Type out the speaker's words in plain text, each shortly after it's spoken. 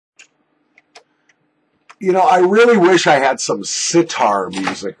You know, I really wish I had some sitar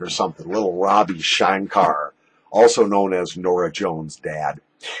music or something. Little Ravi Shankar, also known as Nora Jones' dad.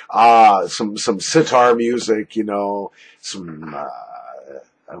 Some sitar music, you know, some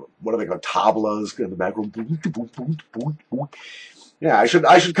what do they call tablas in the background? Yeah, I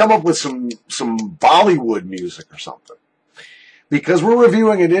should come up with some Bollywood music or something, because we're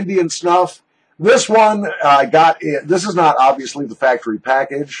reviewing an Indian snuff. This one I got. This is not obviously the factory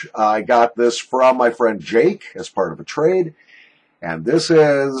package. I got this from my friend Jake as part of a trade, and this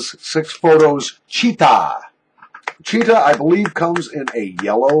is 6 Photos Cheetah. Cheetah, I believe, comes in a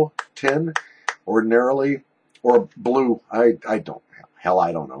yellow tin ordinarily, or blue. I don't. Hell,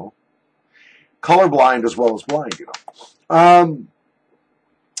 I don't know. Colorblind as well as blind, you know.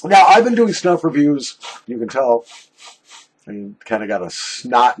 Now, I've been doing snuff reviews. You can tell. I kind of got a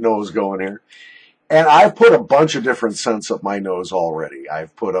snot nose going here. And I've put a bunch of different scents up my nose already.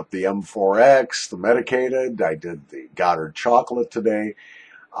 I've put up the M4X, the medicated. I did the Goddard chocolate today.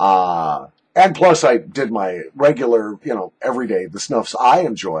 And plus I did my regular, you know, everyday, the snuffs I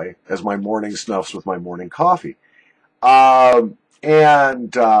enjoy as my morning snuffs with my morning coffee. I've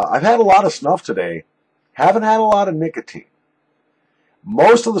had a lot of snuff today. Haven't had a lot of nicotine.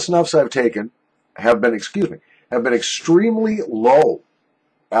 Most of the snuffs I've taken have been extremely low,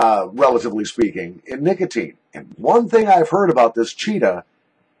 relatively speaking, in nicotine. And one thing I've heard about this Cheetah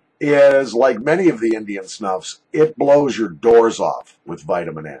is, like many of the Indian snuffs, it blows your doors off with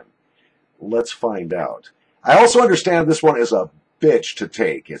vitamin N. Let's find out. I also understand this one is a bitch to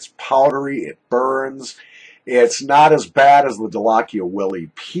take. It's powdery, it burns. It's not as bad as the Delakia Willie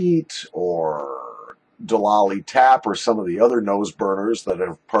Pete or Delali Tap or some of the other nose burners that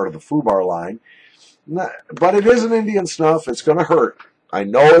are part of the FUBAR line. But it is an Indian snuff. It's going to hurt. I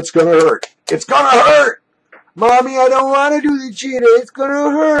know it's going to hurt. It's going to hurt! Mommy, I don't want to do the Cheetah. It's going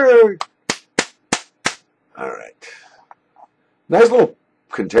to hurt. All right. Nice little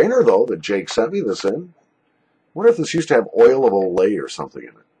container, though, that Jake sent me this in. Wonder if this used to have oil of Olay or something in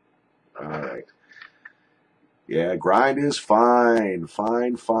it. All right. Yeah, grind is fine.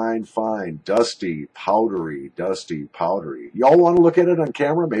 Fine, fine, fine. Dusty, powdery, dusty, powdery. Y'all want to look at it on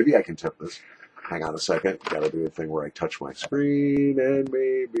camera? Maybe I can tip this. Hang on a second. Got to do a thing where I touch my screen, and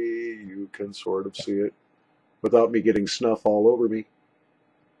maybe you can sort of see it without me getting snuff all over me.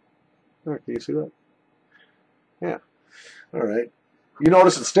 All right, can you see that? Yeah. All right. You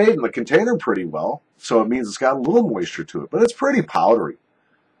notice it stayed in the container pretty well, so it means it's got a little moisture to it, but it's pretty powdery.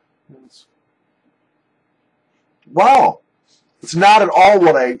 Wow. It's not at all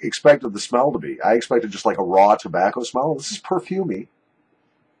what I expected the smell to be. I expected just like a raw tobacco smell. This is perfumey.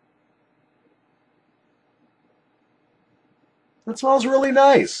 That smells really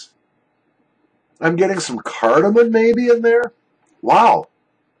nice. I'm getting some cardamom maybe in there. Wow.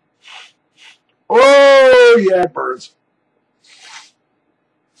 Oh, yeah, it burns.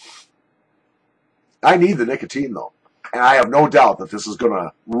 I need the nicotine, though. And I have no doubt that this is going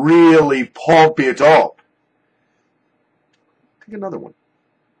to really pump it up. Take another one.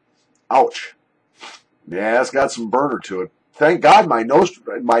 Ouch. Yeah, it's got some burner to it. Thank God my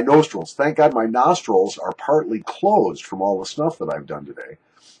nostrils. Thank God my nostrils are partly closed from all the snuff that I've done today.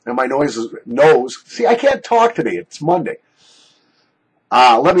 And my nose. See, I can't talk today. It's Monday.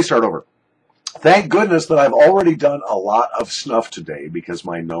 Let me start over. Thank goodness that I've already done a lot of snuff today, because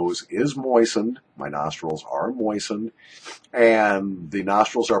my nose is moistened, my nostrils are moistened, and the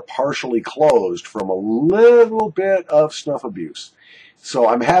nostrils are partially closed from a little bit of snuff abuse. So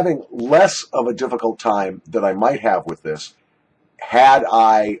I'm having less of a difficult time that I might have with this had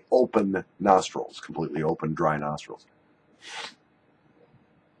I open nostrils, completely open, dry nostrils.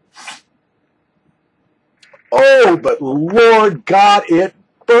 Oh, but Lord God, it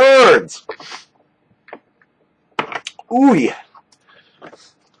burns! Ooh, yeah.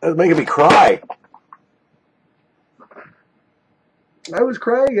 That's making me cry. I was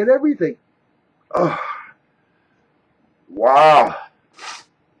crying at everything. Oh. Wow.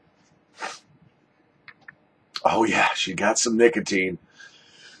 Oh, yeah, she got some nicotine.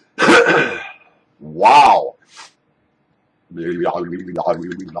 Wow.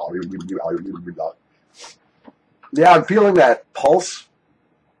 Yeah, I'm feeling that pulse.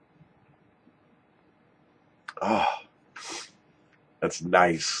 Oh, that's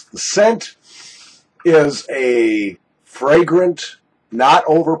nice. The scent is a fragrant, not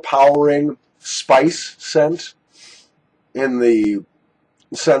overpowering spice scent in the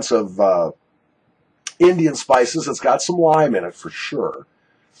sense of Indian spices. It's got some lime in it for sure.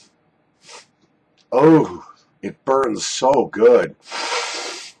 Oh, it burns so good.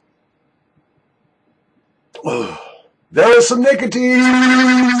 Oh, there is some nicotine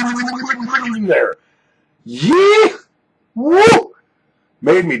there. Yee! Woo!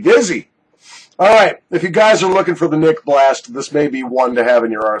 Made me dizzy. All right, if you guys are looking for the Nick Blast, this may be one to have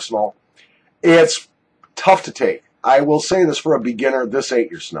in your arsenal. It's tough to take. I will say this for a beginner, this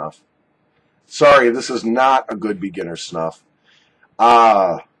ain't your snuff. Sorry, this is not a good beginner snuff.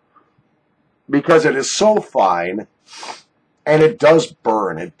 Because it is so fine, and it does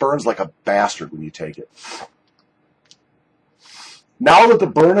burn. It burns like a bastard when you take it. Now that the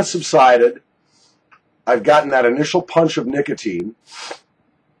burn has subsided, I've gotten that initial punch of nicotine,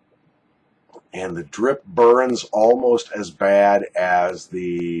 and the drip burns almost as bad as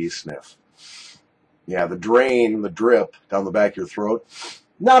the sniff. Yeah, the drain, the drip down the back of your throat,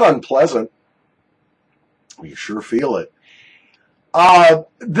 not unpleasant. You sure feel it.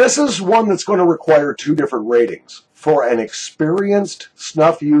 This is one that's going to require two different ratings. For an experienced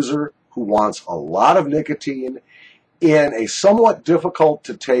snuff user who wants a lot of nicotine in a somewhat difficult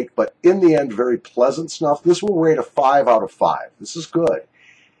to take, but in the end very pleasant snuff, this will rate a 5 out of 5. This is good.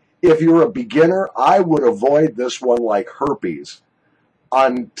 If you're a beginner, I would avoid this one like herpes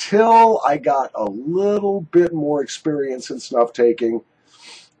until I got a little bit more experience in snuff taking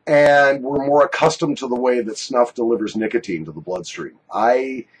and we're more accustomed to the way that snuff delivers nicotine to the bloodstream.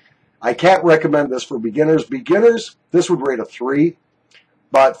 I can't recommend this for beginners. Beginners, this would rate a 3,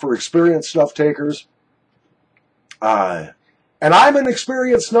 but for experienced snuff takers, and I'm an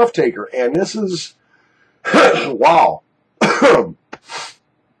experienced snuff taker, and this is, wow.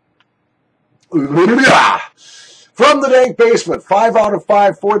 From the dank basement, 5 out of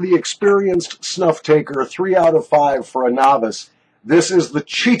 5 for the experienced snuff taker, 3 out of 5 for a novice. This is the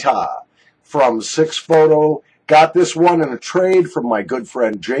Cheetah from 6 Photo. Got this one in a trade from my good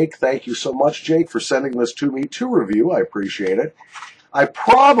friend Jake. Thank you so much, Jake, for sending this to me to review. I appreciate it. I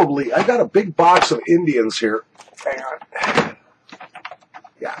got a big box of Indians here. Hang on.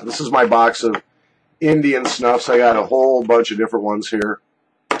 Yeah, this is my box of Indian snuffs. I got a whole bunch of different ones here.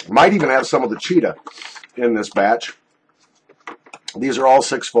 Might even have some of the Cheetah in this batch. These are all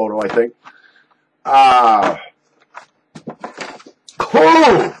 6 Photo, I think.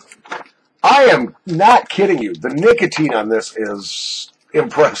 Oh, I am not kidding you. The nicotine on this is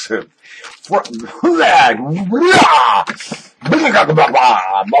impressive. Makes me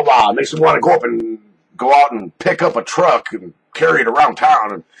want to go up and go out and pick up a truck and carry it around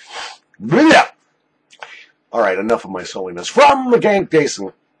town. All right, enough of my silliness. From the Gank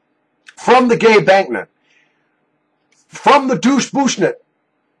Dason, from the Gay Banknet, from the Douche Bushnet,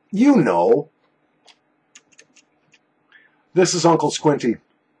 you know. This is Uncle Squinty.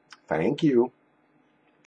 Thank you.